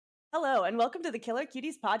Hello, and welcome to the Killer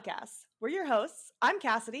Cuties podcast. We're your hosts. I'm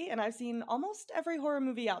Cassidy, and I've seen almost every horror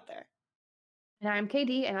movie out there. And I'm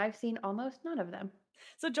KD, and I've seen almost none of them.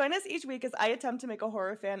 So join us each week as I attempt to make a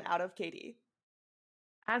horror fan out of KD.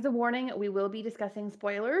 As a warning, we will be discussing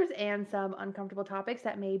spoilers and some uncomfortable topics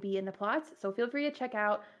that may be in the plots, so feel free to check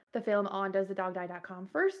out the film on doesthedogdie.com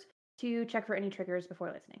first to check for any triggers before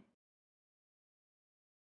listening.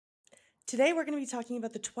 Today we're going to be talking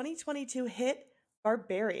about the 2022 hit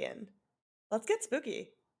Barbarian. Let's get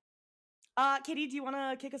spooky. Katie, do you want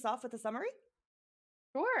to kick us off with a summary?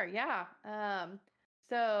 Sure, yeah.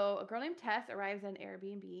 So a girl named Tess arrives at an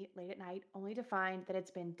Airbnb late at night, only to find that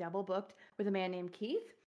it's been double booked with a man named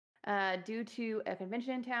Keith. Due to a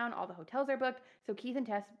convention in town, all the hotels are booked, so Keith and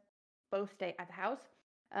Tess both stay at the house.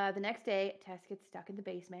 The next day, Tess gets stuck in the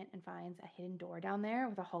basement and finds a hidden door down there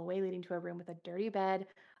with a hallway leading to a room with a dirty bed,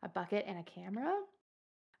 a bucket, and a camera.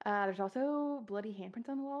 There's also bloody handprints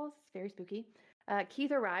on the walls. It's very spooky.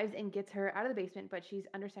 Keith arrives and gets her out of the basement, but she's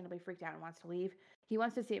understandably freaked out and wants to leave. He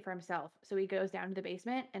wants to see it for himself, so he goes down to the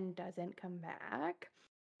basement and doesn't come back.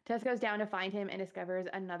 Tess goes down to find him and discovers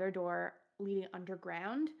another door leading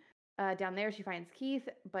underground. Down there, she finds Keith,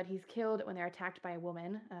 but he's killed when they're attacked by a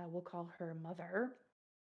woman. We'll call her Mother.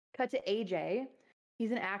 Cut to AJ.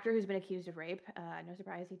 He's an actor who's been accused of rape. No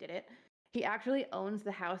surprise, he did it. He actually owns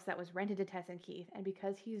the house that was rented to Tess and Keith, and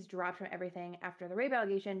because he's dropped from everything after the rape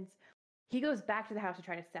allegations, he goes back to the house to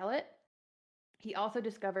try to sell it. He also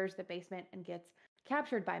discovers the basement and gets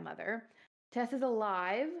captured by Mother. Tess is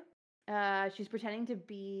alive. She's pretending to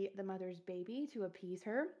be the mother's baby to appease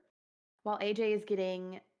her, while AJ is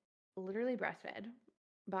getting literally breastfed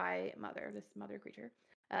by Mother, this mother creature.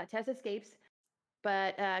 Tess escapes,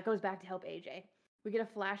 but goes back to help AJ. We get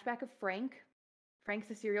a flashback of Frank.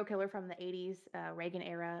 Frank's a serial killer from the 80s, Reagan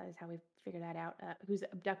era is how we figured that out, who's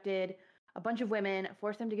abducted a bunch of women,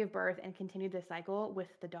 forced them to give birth, and continued the cycle with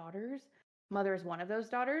the daughters. Mother is one of those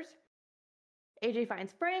daughters. AJ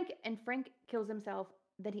finds Frank, and Frank kills himself.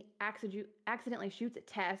 Then he accidentally shoots at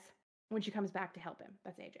Tess when she comes back to help him.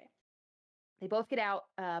 That's AJ. They both get out,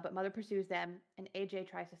 but Mother pursues them, and AJ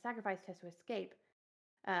tries to sacrifice Tess to escape.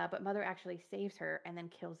 But Mother actually saves her and then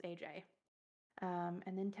kills AJ.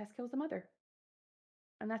 And then Tess kills the mother.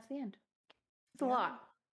 And that's the end. It's a lot.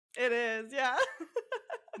 It is, yeah.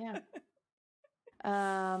 Yeah.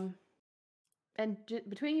 And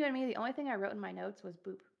between you and me, the only thing I wrote in my notes was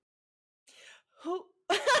boop. Who?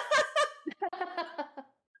 Did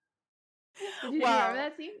you remember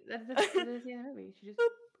that scene? That's the scene in the movie. She just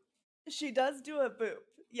boop. She does do a boop.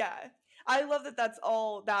 Yeah. I love that that's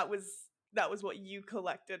all that was what you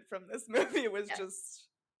collected from this movie. It was just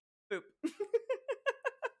boop.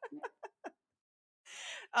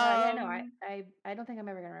 I don't think I'm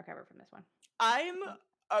ever gonna recover from this one. I'm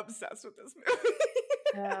obsessed with this movie.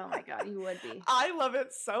 Oh my god, you would be. I love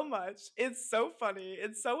it so much. It's so funny.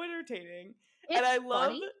 It's so entertaining. And I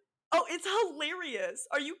love Oh, it's hilarious.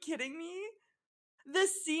 Are you kidding me? The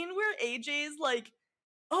scene where AJ's like,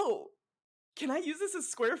 "Oh, can I use this as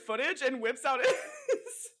square footage?" and whips out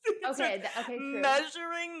okay, true.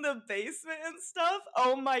 Measuring the basement and stuff.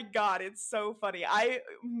 Oh my god, it's so funny.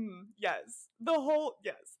 Yes.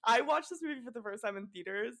 I watched this movie for the first time in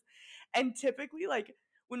theaters, and typically, like,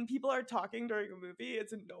 when people are talking during a movie,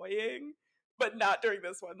 it's annoying, but not during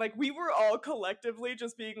this one. Like, we were all collectively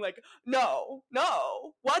just being like, no,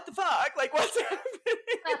 what the fuck? Like, what's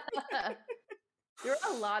happening? There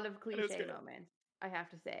are a lot of cliche moments, I have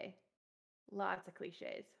to say. Lots of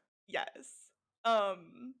cliches. Yes.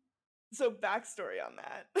 So backstory on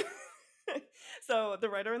that. So the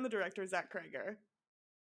writer and the director, Zach Krager,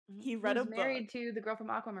 he read a book. Married to the girl from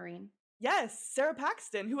Aquamarine. Yes, Sarah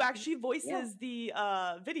Paxton, who actually voices the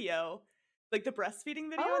video, like the breastfeeding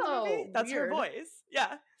video in the movie. That's weird. her voice.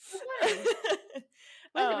 Yeah.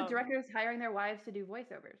 What are the directors hiring their wives to do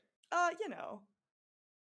voiceovers?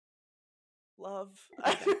 Love.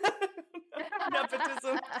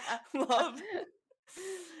 Nepotism. Love.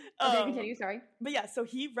 Okay, continue, sorry. But yeah, so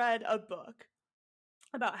he read a book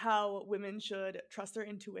about how women should trust their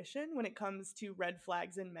intuition when it comes to red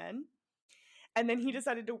flags in men. And then he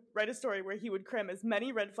decided to write a story where he would cram as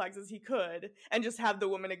many red flags as he could and just have the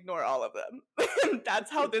woman ignore all of them. And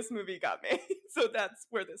that's how this movie got made. So that's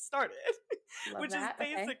where this started. Which is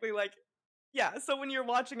basically like, yeah, so when you're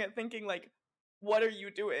watching it thinking like, what are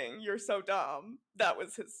you doing? You're so dumb. That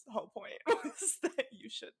was his whole point, was that you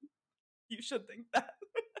should think that.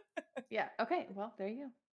 Yeah, okay, well, there you go.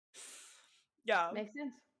 Yeah. Makes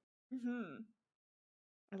sense. Mm-hmm.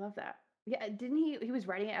 I love that. Yeah, didn't he was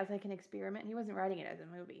writing it as like an experiment? He wasn't writing it as a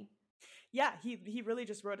movie. Yeah, he really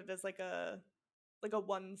just wrote it as like a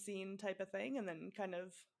one scene type of thing and then kind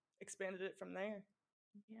of expanded it from there.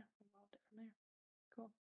 Yeah, evolved it from there. Cool.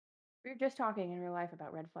 We were just talking in real life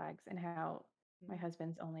about red flags and how my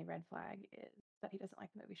husband's only red flag is that he doesn't like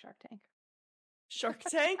the movie Shark Tank. Shark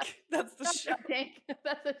Tank? That's the Not show. Shark Tank.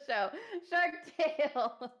 That's a show. Shark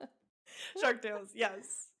Tale. Shark Tales,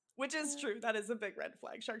 yes. Which is true. That is a big red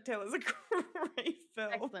flag. Shark Tale is a great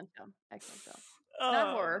film. Excellent film. Excellent film.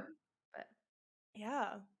 Not horror, but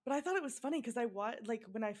yeah. But I thought it was funny because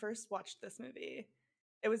when I first watched this movie,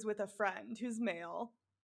 it was with a friend who's male,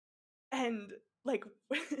 and like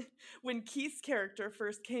when Keith's character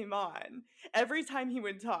first came on, every time he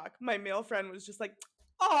would talk, my male friend was just like,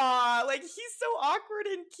 "Aw, like he's so awkward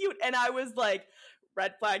and cute," and I was like,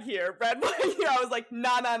 red flag here, red flag here. I was like,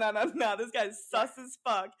 nah, this guy's sus as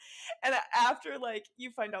fuck. And after like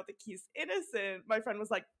you find out that Keith's innocent, my friend was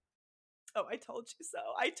like, oh, I told you so.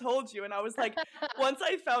 I told you. And I was like, once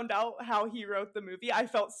I found out how he wrote the movie, I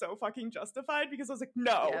felt so fucking justified because I was like,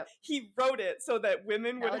 no, he wrote it so that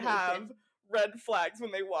women would have red flags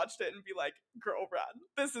when they watched it and be like, girl, run.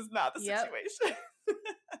 This is not the situation.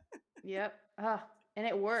 Yep. And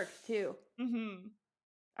it worked too. Mm-hmm.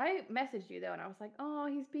 I messaged you though, and I was like, "Oh,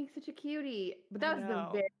 he's being such a cutie," but that was the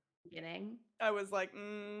very beginning. I was like,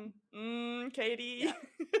 Katie.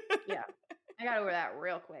 Yeah, I got over that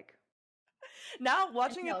real quick. Now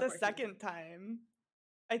watching it the second time,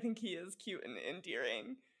 I think he is cute and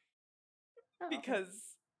endearing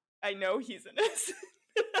because I know he's innocent.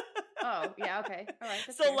 Oh yeah, okay, all right.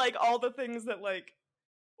 So fair. Like all the things that like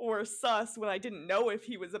were sus when I didn't know if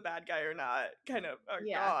he was a bad guy or not, kind of are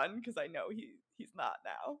gone because I know he's not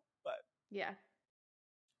now. But yeah,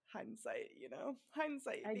 hindsight,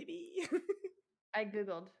 hindsight, baby. I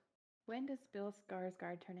googled, when does Bill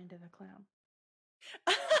Skarsgård turn into the clown?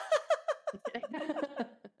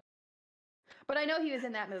 But I know he was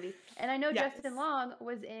in that movie, and I know Justin Long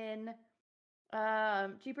was in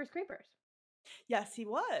Jeepers Creepers. Yes, he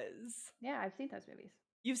was. Yeah, I've seen those movies.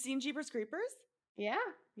 You've seen Jeepers Creepers? Yeah.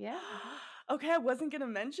 Okay, I wasn't gonna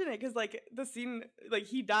mention it because like the scene, like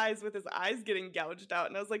he dies with his eyes getting gouged out,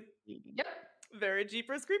 and I was like, yep, very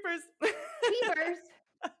Jeepers Creepers. Jeepers.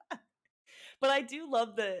 But I do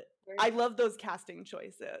love I love those casting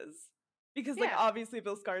choices because like obviously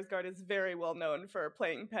Bill Skarsgård is very well known for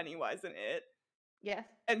playing Pennywise in It. Yes.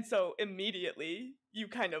 And so immediately you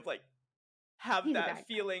kind of like have that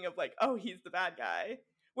feeling of like, oh, he's the bad guy.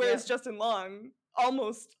 Whereas Justin Long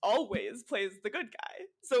almost always plays the good guy.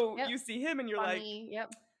 So you see him and you're like,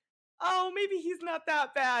 oh, maybe he's not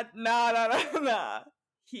that bad. Nah.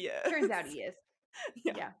 He is. Turns out he is.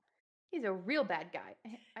 Yeah. He's a real bad guy.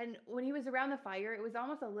 And when he was around the fire, it was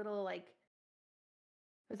almost a little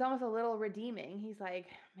redeeming. He's like,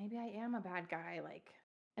 maybe I am a bad guy. Like,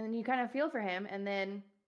 and then you kind of feel for him. And then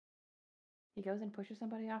he goes and pushes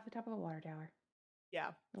somebody off the top of a water tower.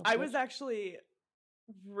 Yeah. I was actually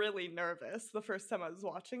really nervous the first time I was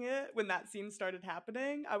watching it. When that scene started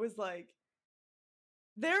happening, I was like,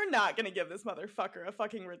 they're not going to give this motherfucker a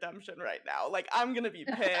fucking redemption right now. Like, I'm going to be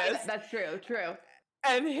pissed. That's true.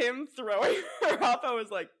 And him throwing her off, I was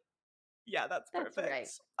like, yeah, that's perfect. Right.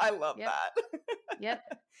 I love that. Yep.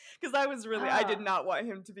 Because I was really, I did not want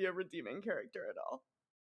him to be a redeeming character at all.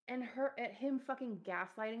 And him fucking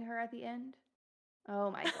gaslighting her at the end.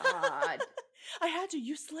 Oh my God. I had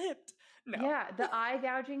you slipped. No. Yeah, the eye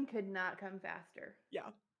gouging could not come faster. Yeah,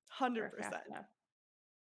 100%.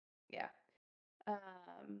 Yeah.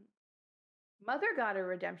 Mother got a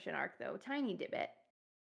redemption arc though, tiny bit.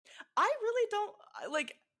 I really don't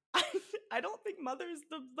like. I don't think Mother's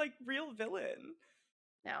the like real villain.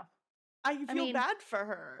 No, I feel bad for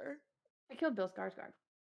her. She killed Bill Skarsgård.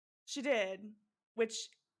 She did, which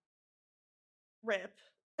rip.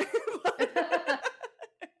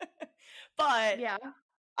 But yeah,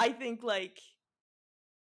 I think like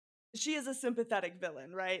she is a sympathetic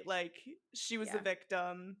villain, right? Like she was a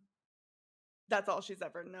victim. That's all she's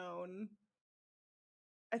ever known.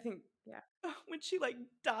 I think when she like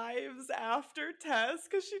dives after Tess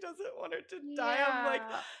because she doesn't want her to die, I'm like,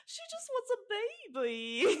 she just wants a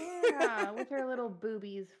baby. Yeah, with her little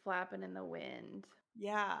boobies flapping in the wind.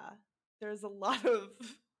 Yeah, there's a lot of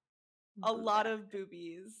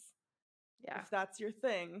boobies. Yeah, if that's your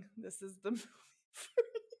thing, this is the movie for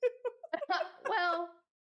you. well,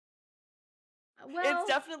 it's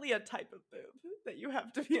definitely a type of boob that you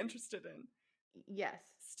have to be interested in. Yes.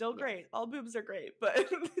 Still great. All boobs are great, but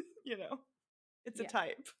it's a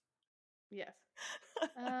type. Yes.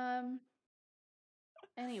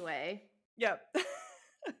 Anyway. Yep.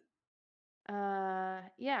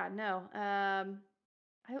 Yeah, no.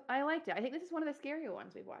 I liked it. I think this is one of the scarier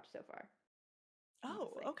ones we've watched so far.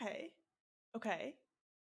 Oh, okay.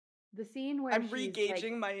 The scene where I'm she's like,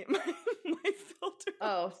 re-gauging my my filter.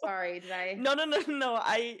 oh, sorry, did I? No.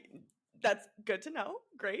 That's good to know.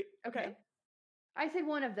 Great. Okay. I said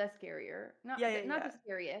one of the scarier, not Yeah. the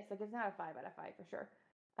scariest. Like it's not a 5 out of 5 for sure.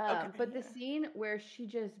 Okay. But the Yeah. scene where she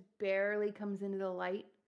just barely comes into the light,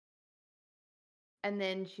 and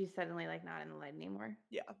then she's suddenly like not in the light anymore.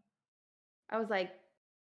 Yeah. I was like,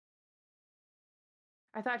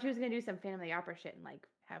 I thought she was gonna do some Phantom of the Opera shit and like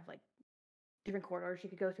have like different corridors she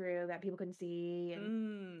could go through that people couldn't see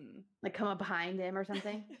and like come up behind him or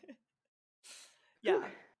something. Yeah.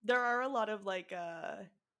 There are a lot of like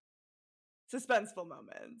suspenseful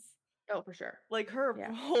moments. Oh, for sure. Like her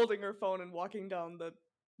holding her phone and walking down the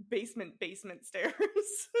basement stairs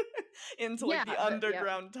into like the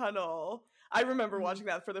underground tunnel. I remember watching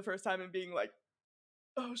that for the first time and being like,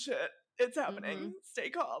 oh shit, it's happening. Stay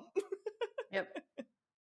calm. Yep.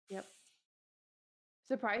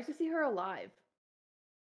 Surprised to see her alive.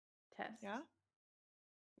 Tess. Yeah?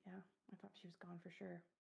 Yeah. I thought she was gone for sure.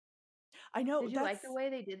 I know. Did you like the way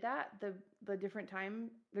they did that? The different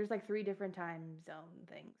time? There's like 3 different time zone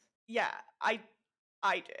things. Yeah, I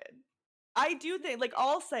did. I do think, like,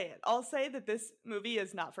 I'll say it. I'll say that this movie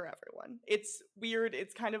is not for everyone. It's weird.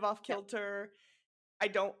 It's kind of off kilter. I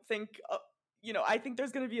don't think, I think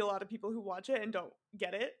there's going to be a lot of people who watch it and don't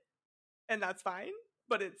get it. And that's fine.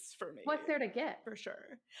 But it's for me. What's there to get? For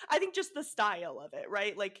sure. I think just the style of it,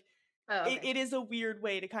 right? Like, it is a weird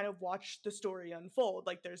way to kind of watch the story unfold.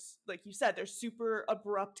 Like there's, like you said, there's super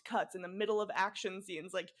abrupt cuts in the middle of action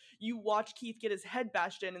scenes. Like you watch Keith get his head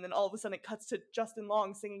bashed in and then all of a sudden it cuts to Justin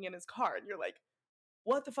Long singing in his car and you're like,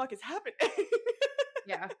 what the fuck is happening?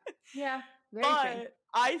 Yeah. Very but strange.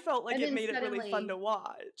 I felt like it made it really fun to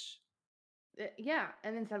watch. Yeah.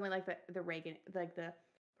 And then suddenly like the Reagan, like the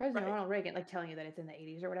President Ronald Reagan, like telling you that it's in the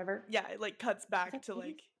 80s or whatever. Yeah. It like cuts back to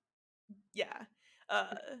 80s?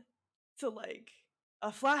 Like, to like a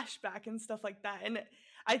flashback and stuff like that. And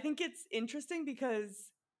I think it's interesting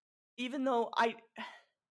because even though I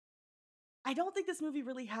don't think this movie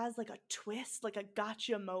really has like a twist, like a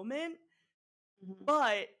gotcha moment,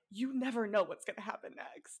 but you never know what's going to happen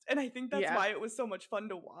next. And I think that's why it was so much fun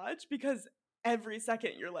to watch, because every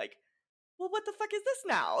second you're like, well, what the fuck is this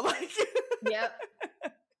now? Like, yep.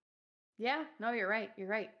 Yeah, no, you're right.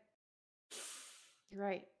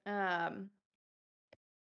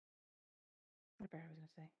 What I was gonna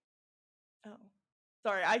say? Oh,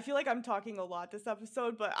 sorry. I feel like I'm talking a lot this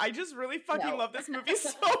episode, but I just really fucking love this movie so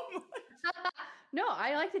much. No,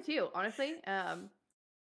 I liked it too. Honestly,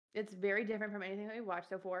 it's very different from anything that we've watched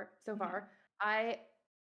so far.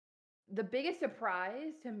 The biggest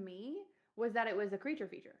surprise to me was that it was a creature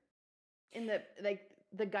feature. In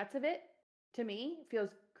the guts of it, to me, feels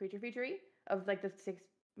creature feature-y of like the 6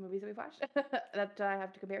 movies that we've watched that I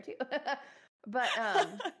have to compare to.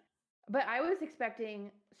 But I was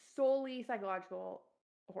expecting solely psychological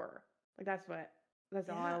horror. Like that's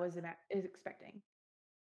all I was expecting.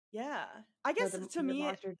 Yeah. I guess to me,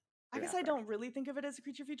 I guess I don't really think of it as a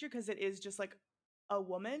creature feature because it is just like a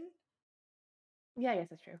woman. Yeah, I guess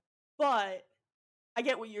that's true. But I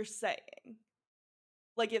get what you're saying.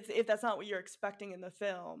 Like if that's not what you're expecting in the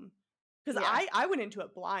film. Because I went into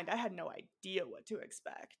it blind. I had no idea what to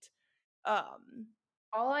expect.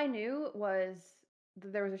 All I knew was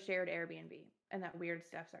that there was a shared Airbnb and that weird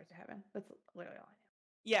stuff starts to happen. That's literally all I knew.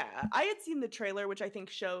 Yeah, I had seen the trailer, which I think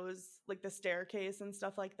shows like the staircase and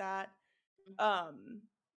stuff like that.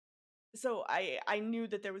 So I knew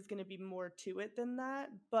that there was going to be more to it than that.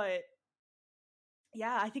 But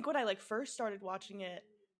yeah, I think when I like first started watching it,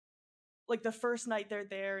 like the first night they're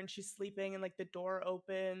there and she's sleeping and like the door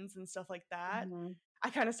opens and stuff like that, I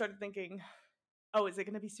kind of started thinking, oh, is it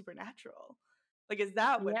going to be supernatural? Like, is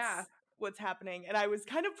that what's happening? And I was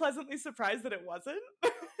kind of pleasantly surprised that it wasn't.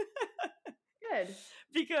 Good.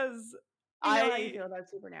 Because I know how you feel about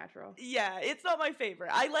supernatural. Yeah, it's not my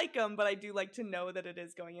favorite. I like them, but I do like to know that it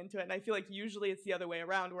is going into it. And I feel like usually it's the other way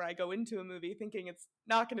around, where I go into a movie thinking it's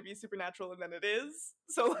not going to be supernatural and then it is.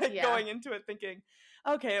 So like going into it thinking,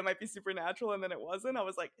 okay, it might be supernatural and then it wasn't. I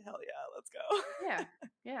was like, hell yeah, let's go.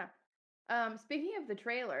 Yeah. Speaking of the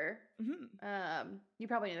trailer, you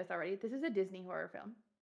probably know this already. This is a Disney horror film.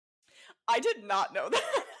 I did not know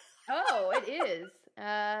that. Oh, it is.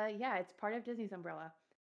 Yeah, it's part of Disney's umbrella.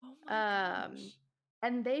 Oh my gosh.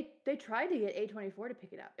 And they tried to get A24 to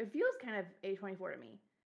pick it up. It feels kind of A24 to me.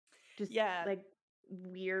 Just like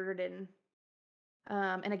weird and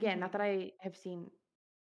again, not that I have seen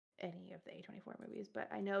any of the A24 movies, but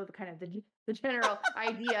I know the kind of the general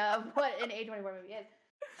idea of what an A24 movie is.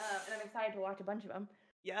 And I'm excited to watch a bunch of them.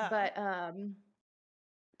 Yeah.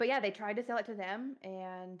 But But yeah, they tried to sell it to them,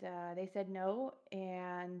 and they said no.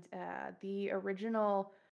 And the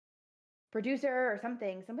original producer or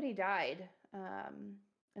somebody died.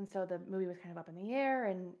 And so the movie was kind of up in the air,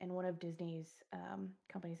 and one of Disney's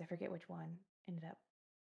companies, I forget which one, ended up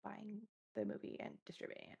buying the movie and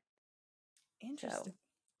distributing it. Interesting. So,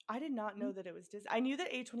 I did not know that it was Disney. I knew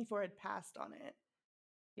that A24 had passed on it.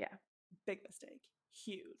 yeah. Big mistake.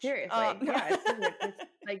 Huge. Seriously. Yeah, it's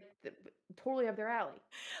like totally up their alley.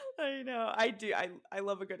 I know. I do. I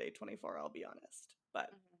love a good A24, I'll be honest. But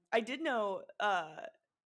I did know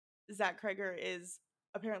Zach Kreger is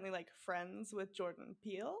apparently like friends with Jordan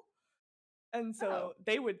Peele. And so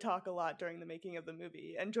they would talk a lot during the making of the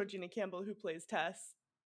movie. And Georgina Campbell, who plays Tess,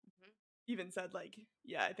 even said like,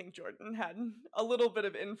 yeah, I think Jordan had a little bit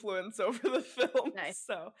of influence over the film. Nice.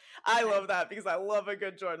 So I love that because I love a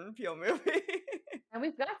good Jordan Peele movie. And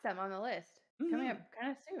we've got some on the list coming up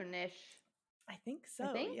kind of soon-ish. I think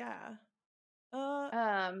so. Yeah.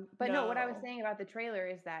 But no, what I was saying about the trailer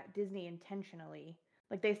is that Disney intentionally,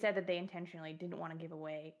 like they said that they intentionally didn't want to give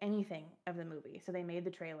away anything of the movie. So they made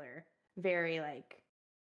the trailer very like,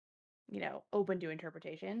 open to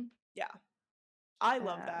interpretation. Yeah. I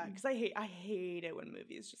love that because I hate it when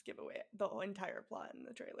movies just give away the whole entire plot in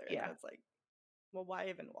the trailer. Yeah. And it's like, well, why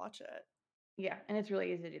even watch it? Yeah, and it's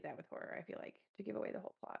really easy to do that with horror, I feel like, to give away the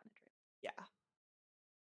whole plot in the trailer.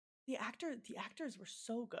 Yeah. The actors were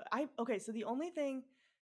so good. Okay, so the only thing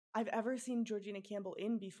I've ever seen Georgina Campbell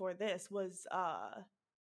in before this was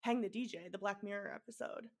Hang the DJ, the Black Mirror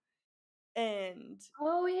episode. And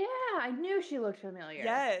oh yeah, I knew she looked familiar.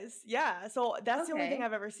 Yes, yeah. So that's the only thing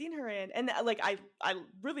I've ever seen her in. And like I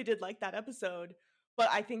really did like that episode, but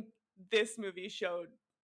I think this movie showed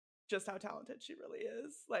just how talented she really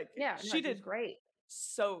is. Like she did great.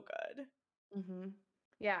 So good.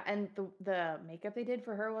 Yeah, and the makeup they did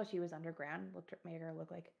for her while she was underground made her look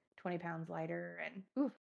like 20 pounds lighter, and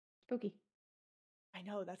oof, spooky. I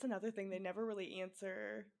know, that's another thing they never really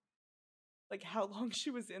answer, like how long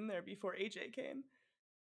she was in there before AJ came.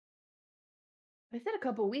 They said a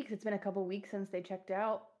couple weeks. It's been a couple weeks since they checked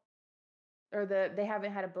out, or they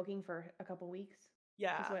haven't had a booking for a couple weeks.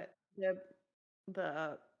 Yeah, that's what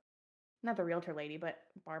the not the realtor lady, but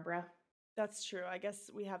Barbara. That's true. I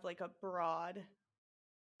guess we have like a broad.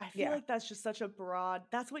 I feel like that's just such a broad.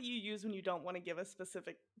 That's what you use when you don't want to give a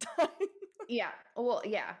specific time. Yeah. Well,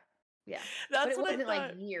 yeah. That's but it wasn't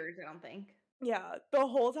like years, I don't think. Yeah, the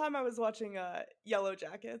whole time I was watching Yellow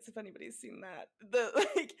Jackets, if anybody's seen that,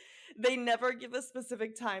 they never give a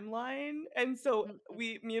specific timeline, and so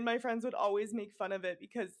me and my friends would always make fun of it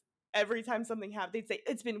because every time something happened, they'd say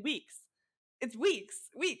it's been weeks. It's weeks,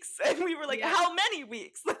 and we were like, how many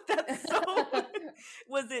weeks? Like that's so.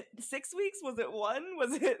 Was it 6 weeks? Was it 1?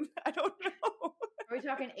 Was it? I don't know. Are we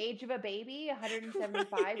talking age of a baby?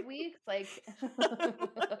 175 weeks? Like,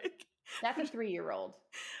 that's a 3-year-old.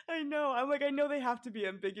 I know. I'm like, I know they have to be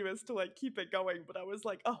ambiguous to like keep it going, but I was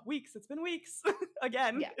like, oh, weeks. It's been weeks.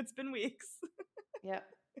 Again, it's been weeks. Yep.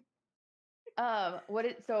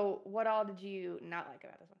 What all did you not like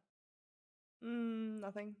about this one?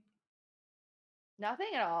 Nothing.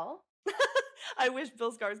 Nothing at all? I wish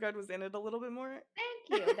Bill Skarsgård was in it a little bit more.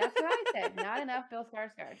 Thank you. That's what I said. Not enough Bill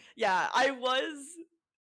Skarsgård. Yeah, I was.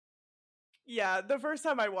 Yeah, the first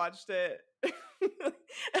time I watched it,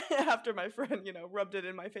 after my friend, rubbed it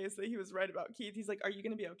in my face that he was right about Keith, he's like, are you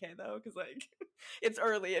going to be okay, though? Because, like, it's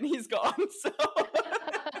early and he's gone, so.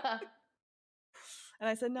 And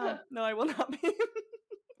I said, no, I will not be.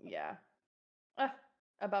 Yeah.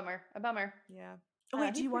 A bummer. Yeah. Oh,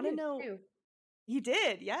 wait, do you want to know? Too. He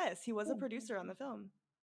did, yes. He was a producer on the film.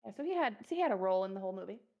 Yeah, so he had a role in the whole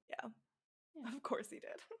movie. Yeah. Of course he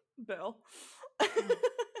did. Bill.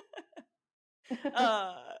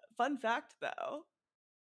 Fun fact, though.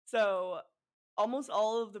 So almost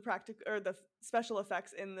all of the special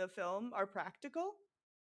effects in the film are practical.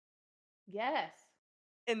 Yes.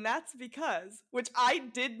 And that's because, which I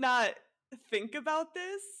did not think about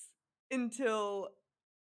this until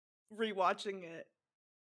rewatching it.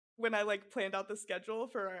 When I like planned out the schedule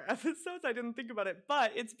for our episodes, I didn't think about it,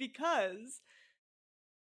 but it's because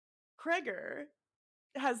Kreger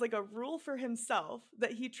has like a rule for himself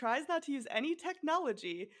that he tries not to use any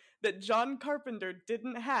technology that John Carpenter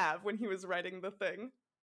didn't have when he was writing the thing.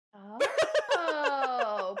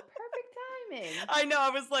 Oh, perfect timing. I know.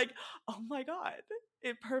 I was like, oh my God,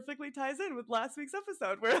 it perfectly ties in with last week's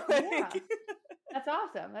episode. Where like, that's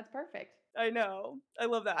awesome. That's perfect. I know. I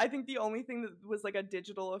love that. I think the only thing that was like a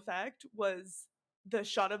digital effect was the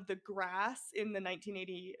shot of the grass in the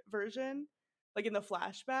 1980 version, like in the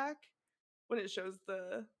flashback when it shows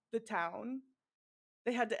the town.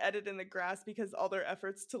 they had to edit in the grass because all their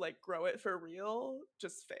efforts to like grow it for real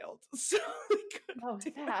just failed. So they couldn't do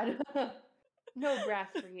it. sad. No grass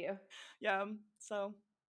for you. Yeah, so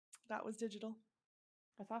that was digital.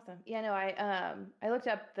 That's awesome. Yeah, no, I looked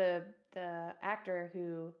up the actor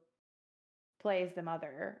who plays the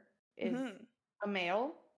mother is a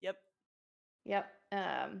male. Yep.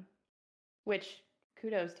 Which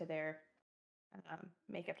kudos to their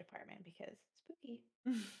makeup department because spooky.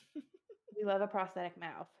 We love a prosthetic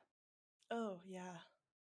mouth. Oh yeah.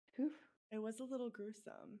 Oof. It was a little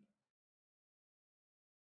gruesome.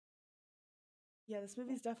 Yeah, this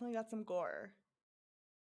movie's definitely got some gore.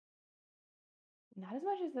 Not as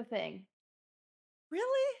much as The Thing.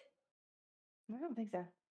 Really? I don't think so.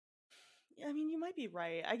 I mean, you might be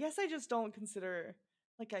right. I guess I just don't consider,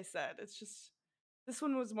 like I said, it's just, this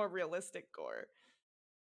one was more realistic gore.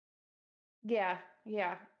 Yeah.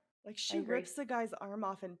 Like, she rips the guy's arm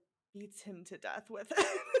off and beats him to death with it.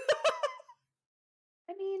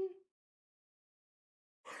 I mean,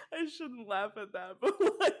 I shouldn't laugh at that, but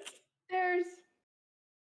like, there's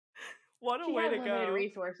what a way to go. Limited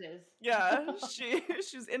resources. Yeah,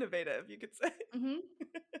 she's innovative, you could say. Mm-hmm.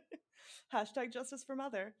 Hashtag justice for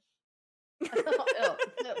mother. Oh,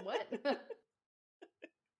 what?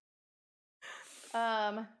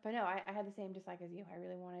 But no, I had the same dislike as you. I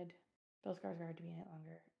really wanted Bill Skarsgård to be in it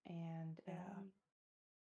longer, and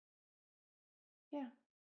yeah.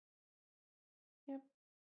 Yep.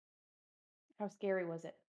 How scary was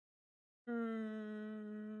it?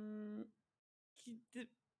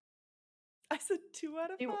 I said 2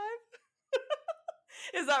 out of 5.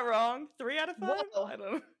 Is that wrong? 3 out of 5? Whoa. I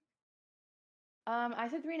don't know. I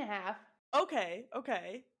said 3.5. Okay,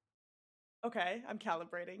 I'm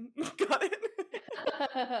calibrating. Got it.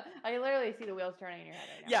 I literally see the wheels turning in your head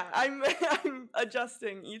right now. Yeah, I'm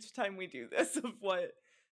adjusting each time we do this of what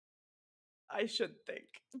I should think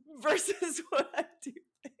versus what I do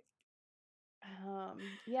think.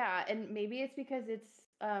 Yeah, and maybe it's because it's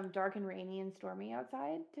dark and rainy and stormy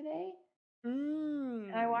outside today.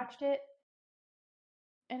 And I watched it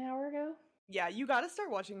an hour ago. Yeah, you got to start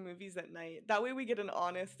watching movies at night. That way we get an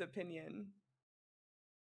honest opinion.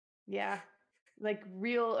 Yeah. Like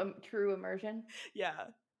real true immersion. Yeah.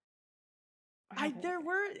 I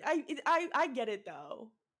get it though.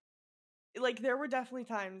 Like there were definitely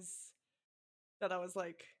times that I was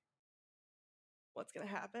like, what's gonna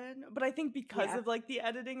happen? But I think because of like the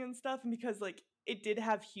editing and stuff, and because like it did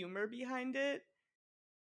have humor behind it,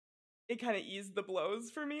 it kind of eased the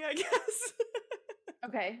blows for me, I guess.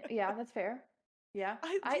 Okay, yeah, that's fair. Yeah,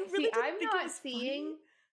 I really see. I'm not seeing. Funny?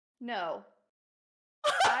 No,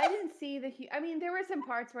 I didn't see the. I mean, there were some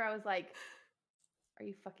parts where I was like, "Are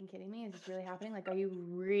you fucking kidding me? Is this really happening? Like, are you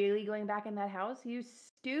really going back in that house? You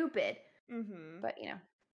stupid." Mm-hmm. But you know,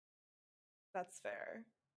 that's fair.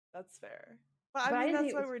 But I mean,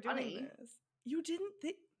 that's why we're doing this. You didn't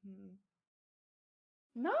think?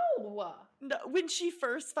 No. When she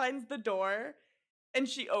first finds the door and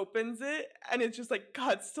she opens it and it just like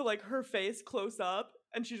cuts to like her face close up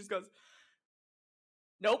and she just goes,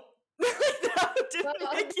 nope. That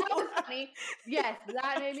was funny. Yes,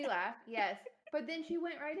 that made me laugh. Yes. But then she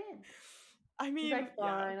went right in. I mean, she's like,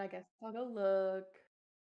 fine, I guess I'll go look.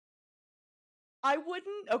 I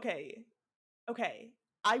wouldn't, okay.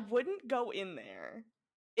 I wouldn't go in there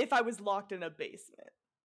if I was locked in a basement.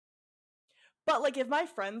 But like if my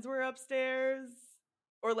friends were upstairs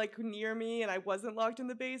or like near me and I wasn't locked in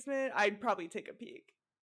the basement, I'd probably take a peek.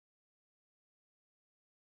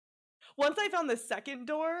 Once I found the second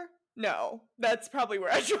door, no, that's probably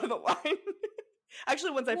where I draw the line.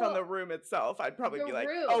 Actually, once I found the room itself, I'd probably be like,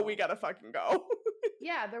 oh, we gotta fucking go.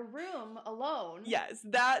 Yeah, the room alone. Yes,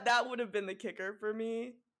 that would have been the kicker for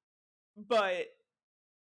me. But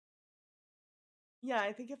yeah,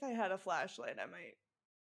 I think if I had a flashlight, I might.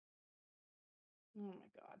 Oh my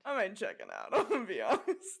god. I might check it out, I'm gonna be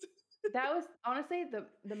honest. That was honestly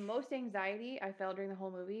the most anxiety I felt during the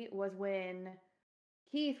whole movie was when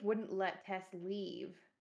Keith wouldn't let Tess leave.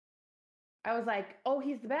 I was like, oh,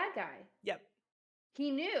 he's the bad guy. Yep.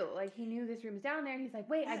 He knew this room's down there. And he's like,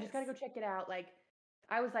 wait, I just gotta go check it out. Like,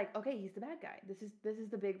 I was like, okay, he's the bad guy. This is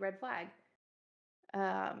the big red flag.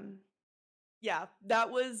 Yeah,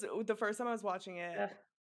 that was the first time I was watching it. Ugh.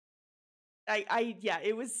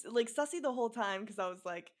 It was like sussy the whole time because I was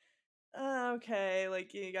like, okay,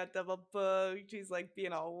 like you got double booked. He's like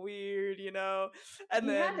being all weird, you know. And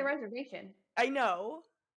he then had the reservation. I know,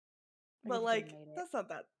 but like that's not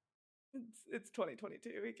that. It's 2022.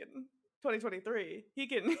 2023. He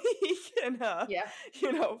can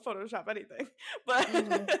Photoshop anything. But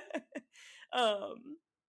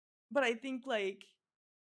but I think like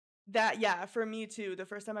Yeah, for me too. The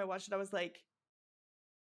first time I watched it, I was like,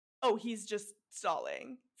 oh, he's just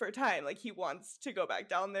stalling for time. Like he wants to go back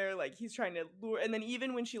down there. Like he's trying to lure. And then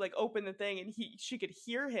even when she like opened the thing and she could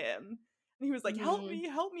hear him, and he was like, "Help me,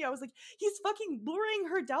 help me!" I was like, he's fucking luring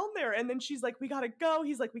her down there. And then she's like, "We gotta go."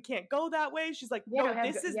 He's like, "We can't go that way." She's like, Yeah, "No,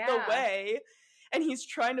 this is the way." And he's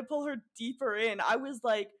trying to pull her deeper in. I was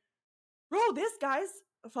like, bro, this guy's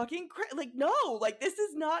fucking like, no, like this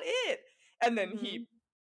is not it. And then he,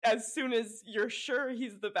 as soon as you're sure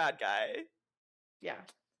he's the bad guy, yeah,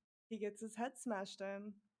 he gets his head smashed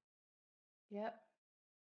in. Yep.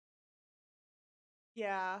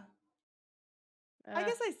 Yeah. I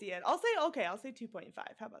guess I see it. I'll say 2.5.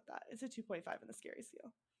 How about that? It's a 2.5 in the scary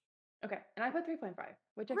scale. Okay, and I put 3.5,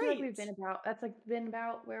 which I feel like we've been about. That's like been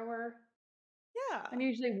about where we're. Yeah. I'm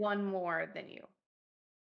usually one more than you.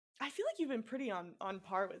 I feel like you've been pretty on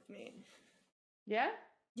par with me. Yeah?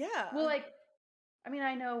 Yeah. Well, like, I mean,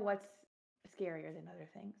 I know what's scarier than other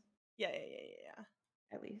things. Yeah.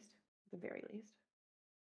 At least, at the very least.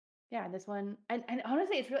 Yeah, this one, and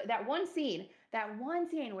honestly, it's really that one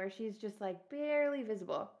scene where she's just like barely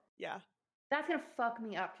visible. Yeah. That's gonna fuck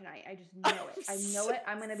me up tonight. I just know it. I know it.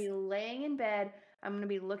 I'm gonna be laying in bed. I'm gonna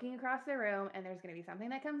be looking across the room, and there's gonna be something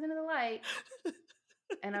that comes into the light,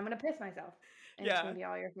 and I'm gonna piss myself. And it's gonna be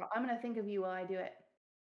all your fault. I'm gonna think of you while I do it.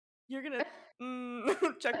 You're gonna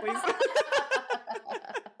check, please.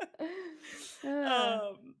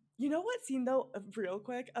 You know what scene though? Real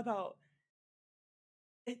quick about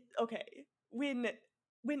it. Okay, when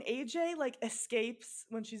AJ like escapes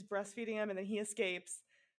when she's breastfeeding him, and then he escapes,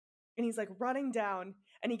 and he's like running down,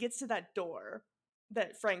 and he gets to that door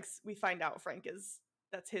that we find out Frank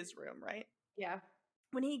that's his room, right? Yeah.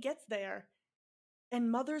 When he gets there, and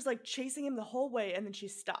Mother's like chasing him the whole way, and then she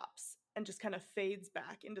stops and just kind of fades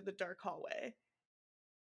back into the dark hallway.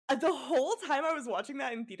 The whole time I was watching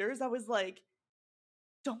that in theaters, I was like,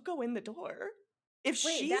 don't go in the door. If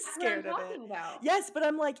she's scared of it. About. Yes, but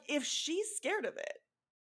I'm like, if she's scared of it,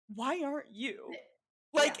 why aren't you?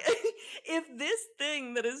 Like, if this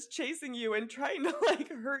thing that is chasing you and trying to like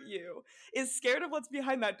hurt you is scared of what's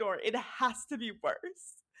behind that door, it has to be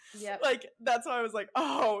worse. Yep. Like, that's why I was like,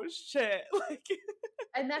 oh shit. Like,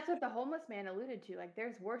 and that's what the homeless man alluded to. Like,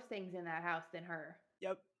 there's worse things in that house than her.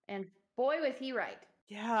 Yep. And boy, was he right.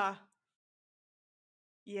 Yeah.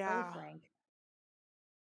 Yeah. Oh, Frank.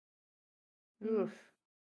 Oof.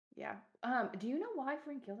 Yeah. Do you know why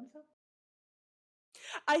Frank killed himself?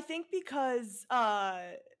 I think because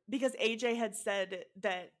AJ had said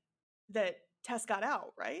that Tess got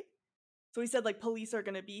out, right? So he said like police are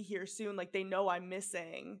gonna be here soon, like they know I'm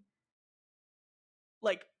missing.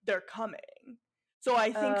 Like they're coming. So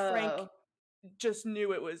I think Frank just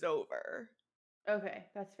knew it was over. Okay,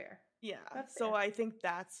 that's fair. Yeah. That's so fair. I think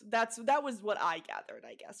that was what I gathered,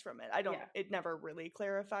 I guess, from it. It never really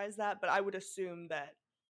clarifies that, but I would assume that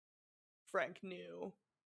Frank knew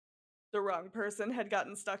the wrong person had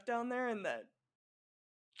gotten stuck down there and that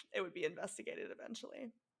it would be investigated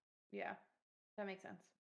eventually. Yeah. That makes sense.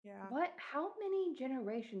 Yeah. How many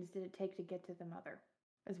generations did it take to get to the mother?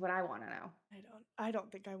 Is what I want to know. I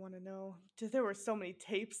don't think I want to know. There were so many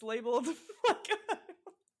tapes labeled.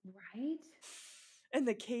 Right? And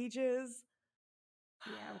the cages.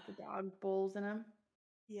 Yeah, with the dog bowls in them.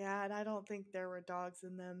 Yeah, and I don't think there were dogs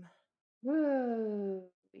in them. Whoa,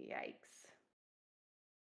 yikes.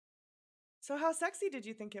 So how sexy did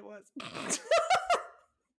you think it was?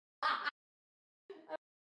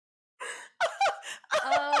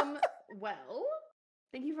 Well,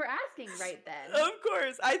 thank you for asking right then. Of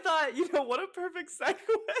course. I thought, what a perfect segue.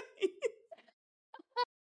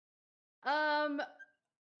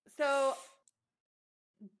 So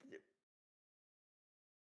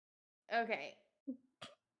okay.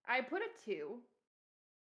 I put a 2.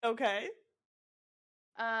 Okay.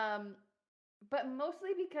 But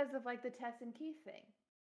mostly because of like the Tess and Keith thing.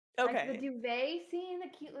 Okay. Like the duvet scene, the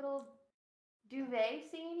cute little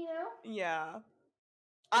duvet scene, Yeah.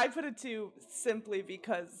 I put a 2 simply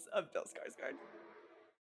because of Bill Skarsgård.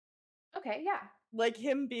 Okay, yeah. Like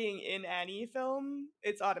him being in any film,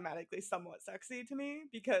 it's automatically somewhat sexy to me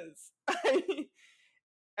because I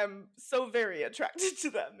am so very attracted to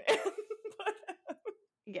that man.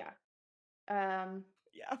 Yeah.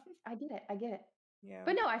 Yeah. I get it. Yeah.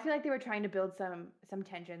 But no, I feel like they were trying to build some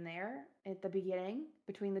tension there at the beginning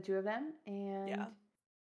between the two of them, and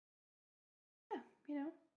yeah,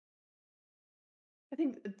 I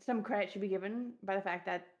think some credit should be given by the fact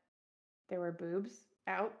that there were boobs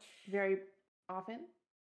out very often.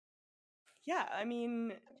 Yeah, I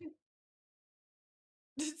mean,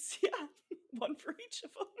 yeah, one for each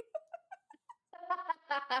of them.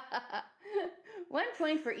 1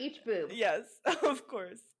 point for each boob. Yes, of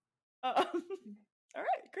course. All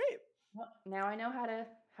right, great. Well, now I know how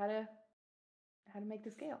to make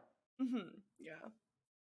the scale. Yeah.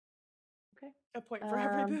 Okay. A point for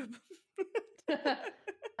every boob.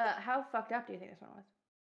 How fucked up do you think this one was?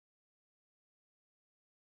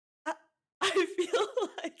 I feel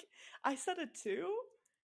like I said a 2.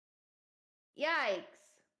 Yikes.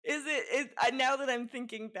 Now that I'm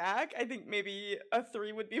thinking back, I think maybe a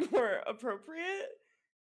 3 would be more appropriate.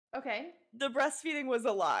 Okay. The breastfeeding was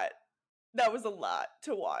a lot. That was a lot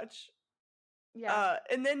to watch. Yeah.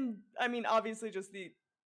 And then, I mean, obviously just the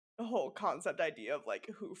whole concept idea of like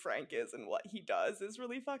who Frank is and what he does is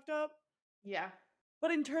really fucked up. Yeah.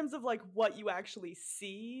 But in terms of like what you actually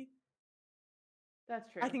see,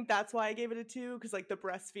 that's true. I think that's why I gave it a 2, because like the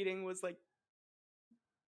breastfeeding was like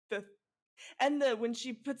when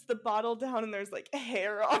she puts the bottle down and there's like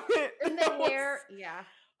hair on it. And the hair, yeah.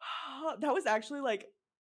 That was actually like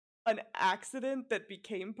an accident that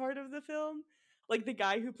became part of the film. Like the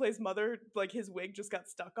guy who plays Mother, like his wig just got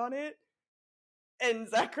stuck on it. And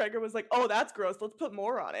Zach Cregger was like, "Oh, that's gross. Let's put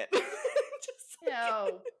more on it."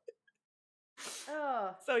 No.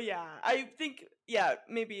 Oh. So yeah, I think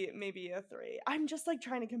maybe a 3. I'm just like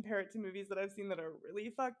trying to compare it to movies that I've seen that are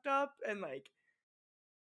really fucked up, and like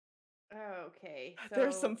okay. So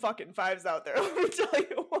there's some fucking 5s out there. Let me tell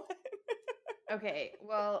you what. Okay,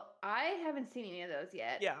 well, I haven't seen any of those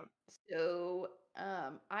yet. Yeah. So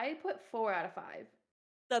I put 4 out of 5.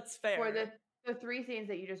 That's fair. For the 3 scenes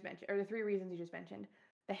that you just mentioned, or the 3 reasons you just mentioned.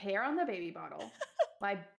 The hair on the baby bottle.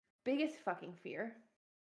 My biggest fucking fear.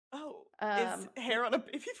 Oh, is hair on a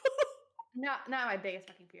baby bottle? Not my biggest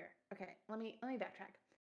fucking fear. Okay, let me backtrack.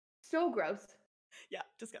 So gross. Yeah,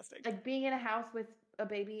 disgusting. Like being in a house with a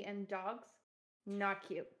baby and dogs, not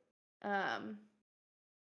cute.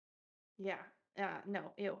 Yeah.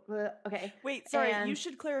 No, ew. Okay. Wait, sorry, you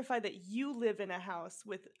should clarify that you live in a house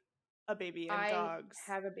with a baby and dogs.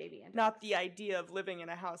 I have a baby and dogs. Not the idea of living in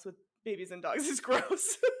a house with babies and dogs is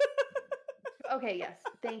gross. Okay, yes.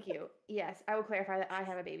 Thank you. Yes, I will clarify that I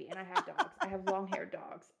have a baby and I have dogs. I have long-haired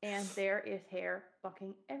dogs, and there is hair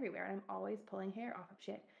fucking everywhere, and I'm always pulling hair off of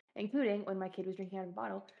shit, including when my kid was drinking out of a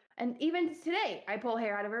bottle. And even today, I pull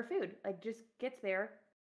hair out of her food. Like, just gets there.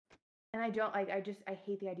 And I don't, like, I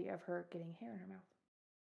hate the idea of her getting hair in her mouth.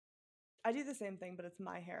 I do the same thing, but it's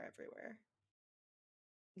my hair everywhere.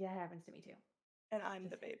 Yeah, it happens to me too. And I'm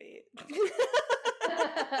the baby.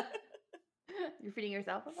 You're feeding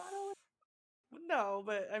yourself a bottle? No,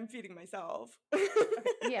 but I'm feeding myself. Okay,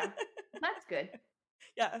 yeah, that's good.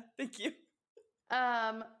 Yeah, thank you.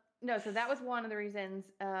 No, so that was one of the reasons.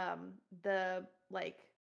 The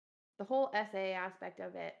whole essay aspect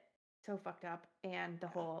of it, so fucked up, and the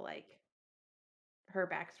whole like her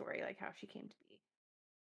backstory, like how she came to be,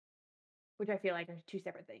 which I feel like are 2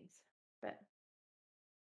 separate things. But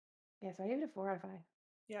yeah, so I gave it a 4 out of 5.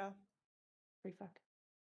 Yeah, Pretty fucked.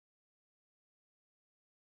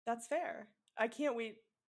 That's fair. I can't wait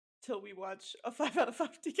till we watch a 5 out of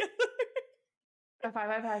 5 together. A 5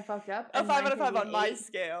 out of 5 fucked up. A 5 out of 5 on my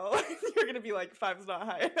scale. You're gonna be like, 5's not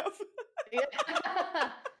high enough.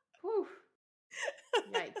 Whew.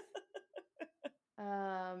 Yikes.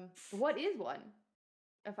 What is one?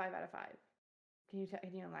 A 5 out of 5. Can you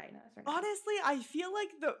enlighten us? Or not? Honestly, I feel like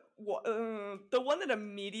the one that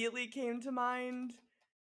immediately came to mind,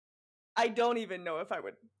 I don't even know if I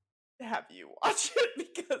would have you watch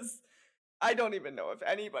it, because I don't even know if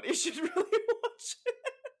anybody should really watch it.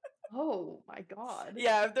 Oh my god.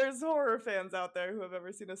 Yeah, if there's horror fans out there who have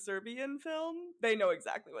ever seen a Serbian film, they know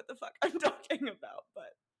exactly what the fuck I'm talking about,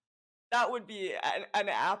 but that would be an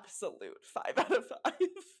absolute 5 out of 5.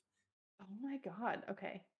 Oh my god,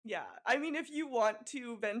 okay. Yeah, I mean, if you want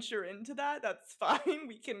to venture into that, that's fine.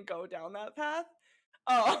 We can go down that path.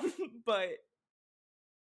 But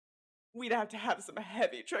we'd have to have some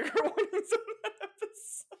heavy trigger warnings on that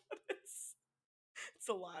episode. It's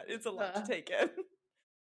a lot. It's a lot to take in.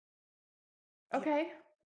 Okay.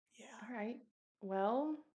 Yeah. All right.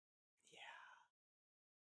 Well. Yeah.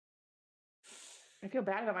 I feel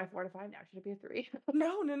bad about my 4 to 5 now. Should it be a 3?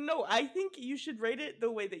 No. I think you should rate it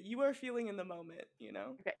the way that you are feeling in the moment, you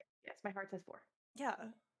know? Okay. Yes, my heart says 4. Yeah.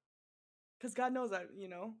 Because God knows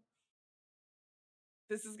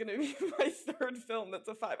this is going to be my 3rd film that's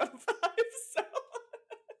a 5 out of 5, so.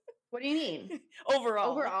 What do you mean?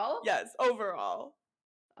 Overall. Overall? Yes, overall.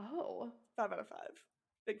 Oh. 5 out of 5.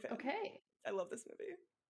 Big fan. Okay. I love this movie.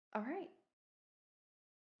 All right.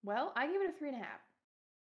 Well, I give it a 3.5.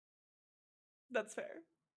 That's fair.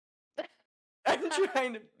 I'm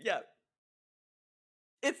trying to, yeah.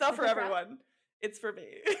 It's not for everyone. It's for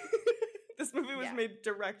me. This movie was Yeah. made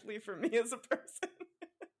directly for me as a person.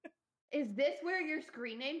 Is this where your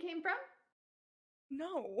screen name came from?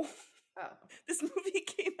 No. Oh. This movie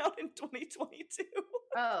came out in 2022.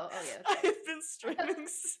 Oh, yeah. I have been streaming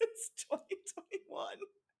since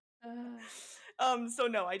 2021. So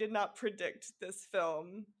no, I did not predict this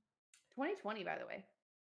film. 2020, by the way.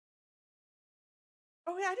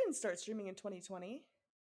 Oh yeah, I didn't start streaming in 2020.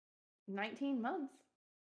 19 months.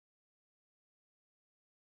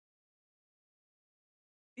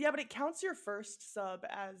 Yeah, but it counts your first sub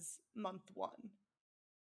as month 1.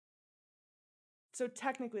 So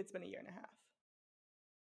technically it's been a year and a half.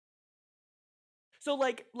 So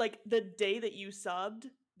like the day that you subbed,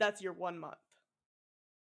 that's your 1 month.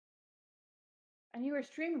 And you were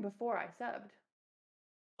streaming before I subbed.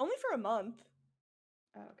 Only for a month.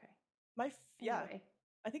 Oh, okay. Yeah. Anyway.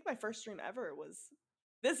 I think my first stream ever was.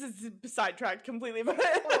 This is sidetracked completely, but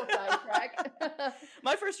Total sidetrack.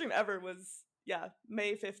 My first stream ever was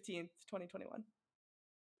May 15th, 2021.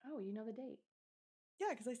 Oh, you know the date.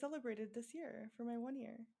 Yeah, because I celebrated this year for my 1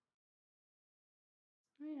 year.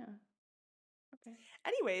 Oh, yeah. Okay.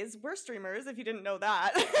 Anyways, we're streamers, if you didn't know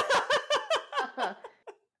that.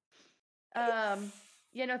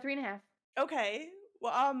 3.5. Okay.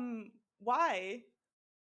 Well, why?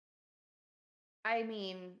 I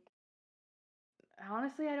mean,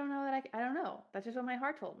 honestly, I don't know that I don't know. That's just what my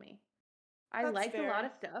heart told me. I That's liked fair. a lot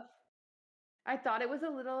of stuff. I thought it was a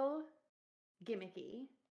little gimmicky.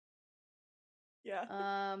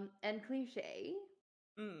 Yeah. And cliche.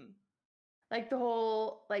 Mm. Like the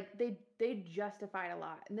whole, like they justified a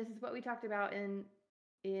lot. And this is what we talked about in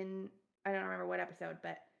I don't remember what episode,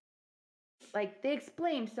 but like they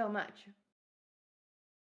explained so much.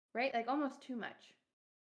 Right? Like almost too much.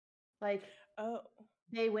 Like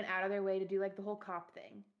they went out of their way to do like the whole cop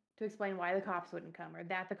thing to explain why the cops wouldn't come or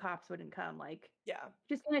that the cops wouldn't come. Like, yeah.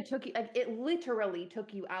 Just kind of took you, like it literally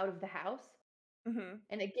took you out of the house and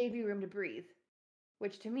it gave you room to breathe,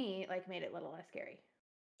 which to me like made it a little less scary.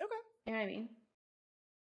 Okay. You know what I mean?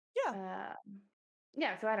 Yeah.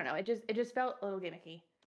 Yeah, so I don't know. It just felt a little gimmicky.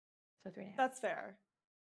 So 3.5. That's fair.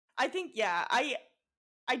 I think, I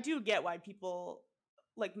do get why people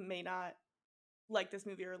like may not like this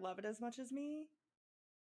movie or love it as much as me.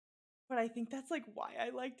 But I think that's like why I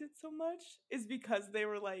liked it so much is because they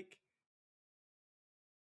were like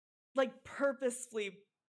purposefully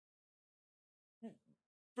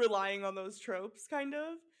relying on those tropes kind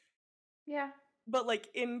of. Yeah. But like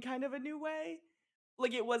in kind of a new way.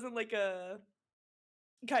 Like it wasn't like a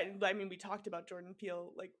we talked about Jordan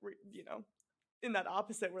Peele like in that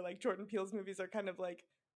opposite where like Jordan Peele's movies are kind of like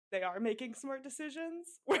they are making smart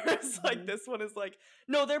decisions, whereas like this one is like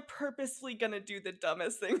no, they're purposefully gonna do the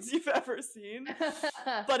dumbest things you've ever seen.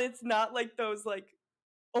 But it's not like those like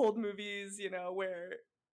old movies, where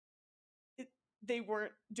they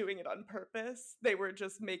weren't doing it on purpose. They were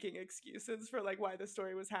just making excuses for like why the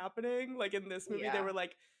story was happening. Like in this movie they were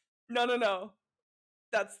like no,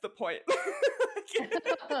 that's the point.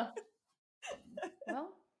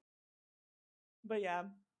 Well, but yeah,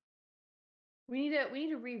 we need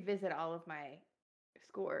to revisit all of my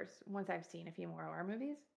scores once I've seen a few more horror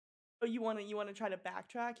movies. Oh, you want to try to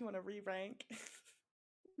backtrack? You want to re-rank?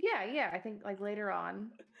 Yeah. I think like later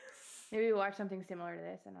on, maybe we'll watch something similar to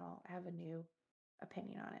this, and I'll have a new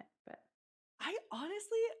opinion on it. But I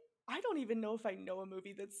don't even know if I know a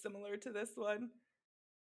movie that's similar to this one.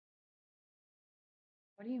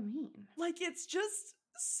 What do you mean? Like it's just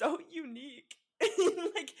so unique,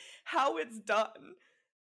 like how it's done.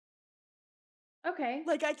 Okay.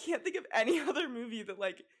 Like I can't think of any other movie that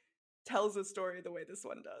like tells a story the way this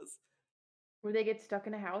one does. Where they get stuck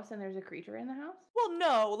in a house and there's a creature in the house? Well,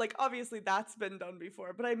 no, like obviously that's been done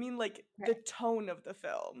before, but I mean like the tone of the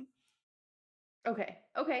film. Okay,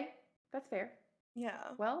 that's fair.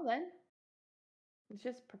 Yeah. Well then, it's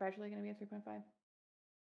just perpetually going to be a 3.5.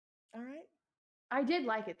 All right. I did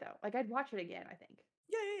like it though. Like I'd watch it again, I think.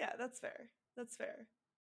 Yeah, that's fair. That's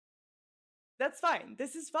fine.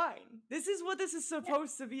 This is fine. This is what this is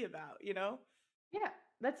supposed to be about, Yeah,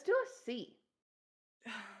 let's do a C.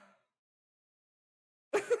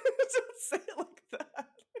 Don't say it like that.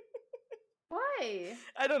 Why?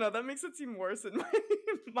 I don't know. That makes it seem worse in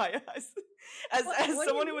my eyes. As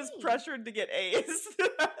someone who was pressured to get A's,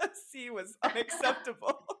 C was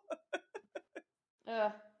unacceptable.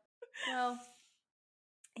 Well.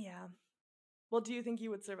 Yeah. Well, do you think you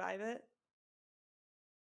would survive it?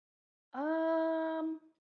 I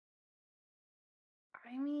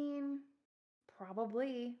mean,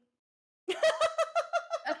 probably.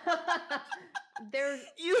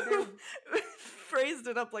 You phrased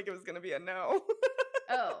it up like it was going to be a no.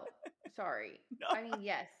 Oh, sorry. No. I mean,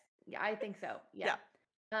 yes. Yeah, I think so. Yeah.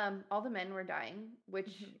 All the men were dying, which,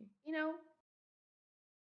 you know,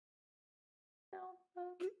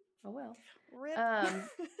 oh well. Rip.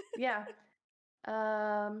 Yeah. No,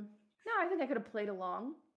 I think I could have played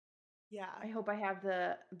along. Yeah. I hope I have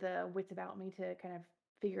the wits about me to kind of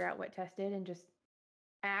figure out what Tess did and just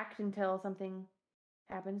act until something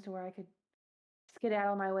happens to where I could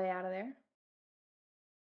skedaddle my way out of there.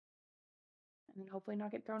 And then hopefully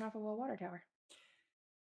not get thrown off of a water tower.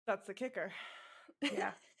 That's the kicker.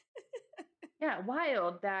 Yeah. Yeah,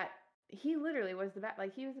 wild that he literally was the bad,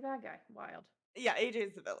 like he was the bad guy. Wild. Yeah,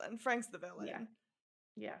 AJ's the villain. Frank's the villain. Yeah.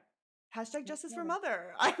 Yeah. Hashtag justice for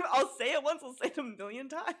Mother. I'll say it once, I'll say it a million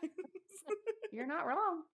times. You're not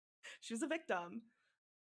wrong. She was a victim.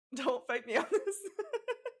 Don't fight me on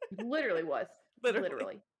this. Literally was.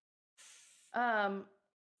 Literally.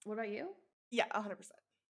 What about you? Yeah, 100%.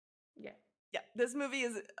 Yeah. Yeah, this movie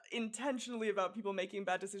is intentionally about people making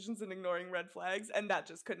bad decisions and ignoring red flags, and that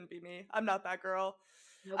just couldn't be me. I'm not that girl.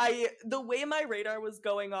 Nope. The way my radar was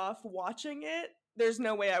going off watching it, there's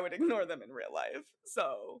no way I would ignore them in real life.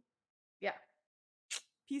 So, yeah.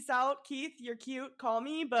 Peace out, Keith. You're cute. Call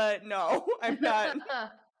me, but no, I'm not.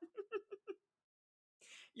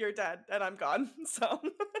 You're dead, and I'm gone. So,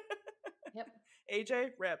 yep. AJ,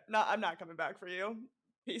 rip. No, I'm not coming back for you.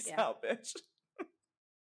 Peace out, bitch.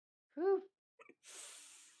 Whew.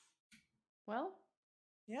 Well.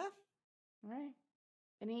 Yeah. All right.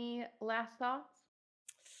 Any last thoughts?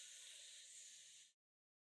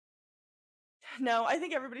 No, I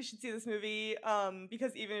think everybody should see this movie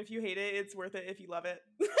because even if you hate it, it's worth it if you love it.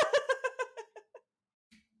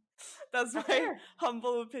 That's my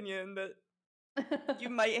humble opinion, that you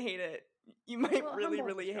might hate it. You might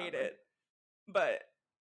really hate it. But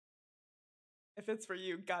if it's for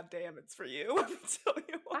you, goddamn, it's for you.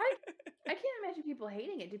 I can't imagine people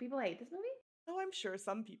hating it. Do people hate this movie? Oh, I'm sure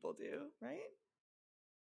some people do, right?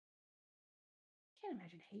 I can't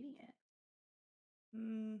imagine hating it.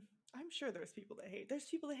 I'm sure there's people that hate. There's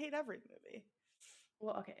people that hate every movie.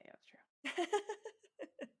 Well, okay, yeah, that's true.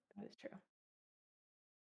 That is true.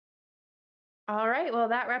 All right, well,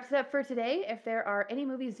 that wraps it up for today. If there are any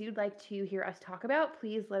movies you'd like to hear us talk about,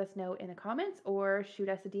 please let us know in the comments or shoot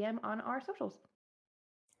us a DM on our socials.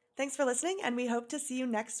 Thanks for listening, and we hope to see you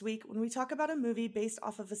next week when we talk about a movie based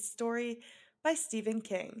off of a story by Stephen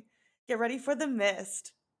King. Get ready for The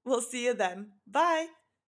Mist. We'll see you then. Bye!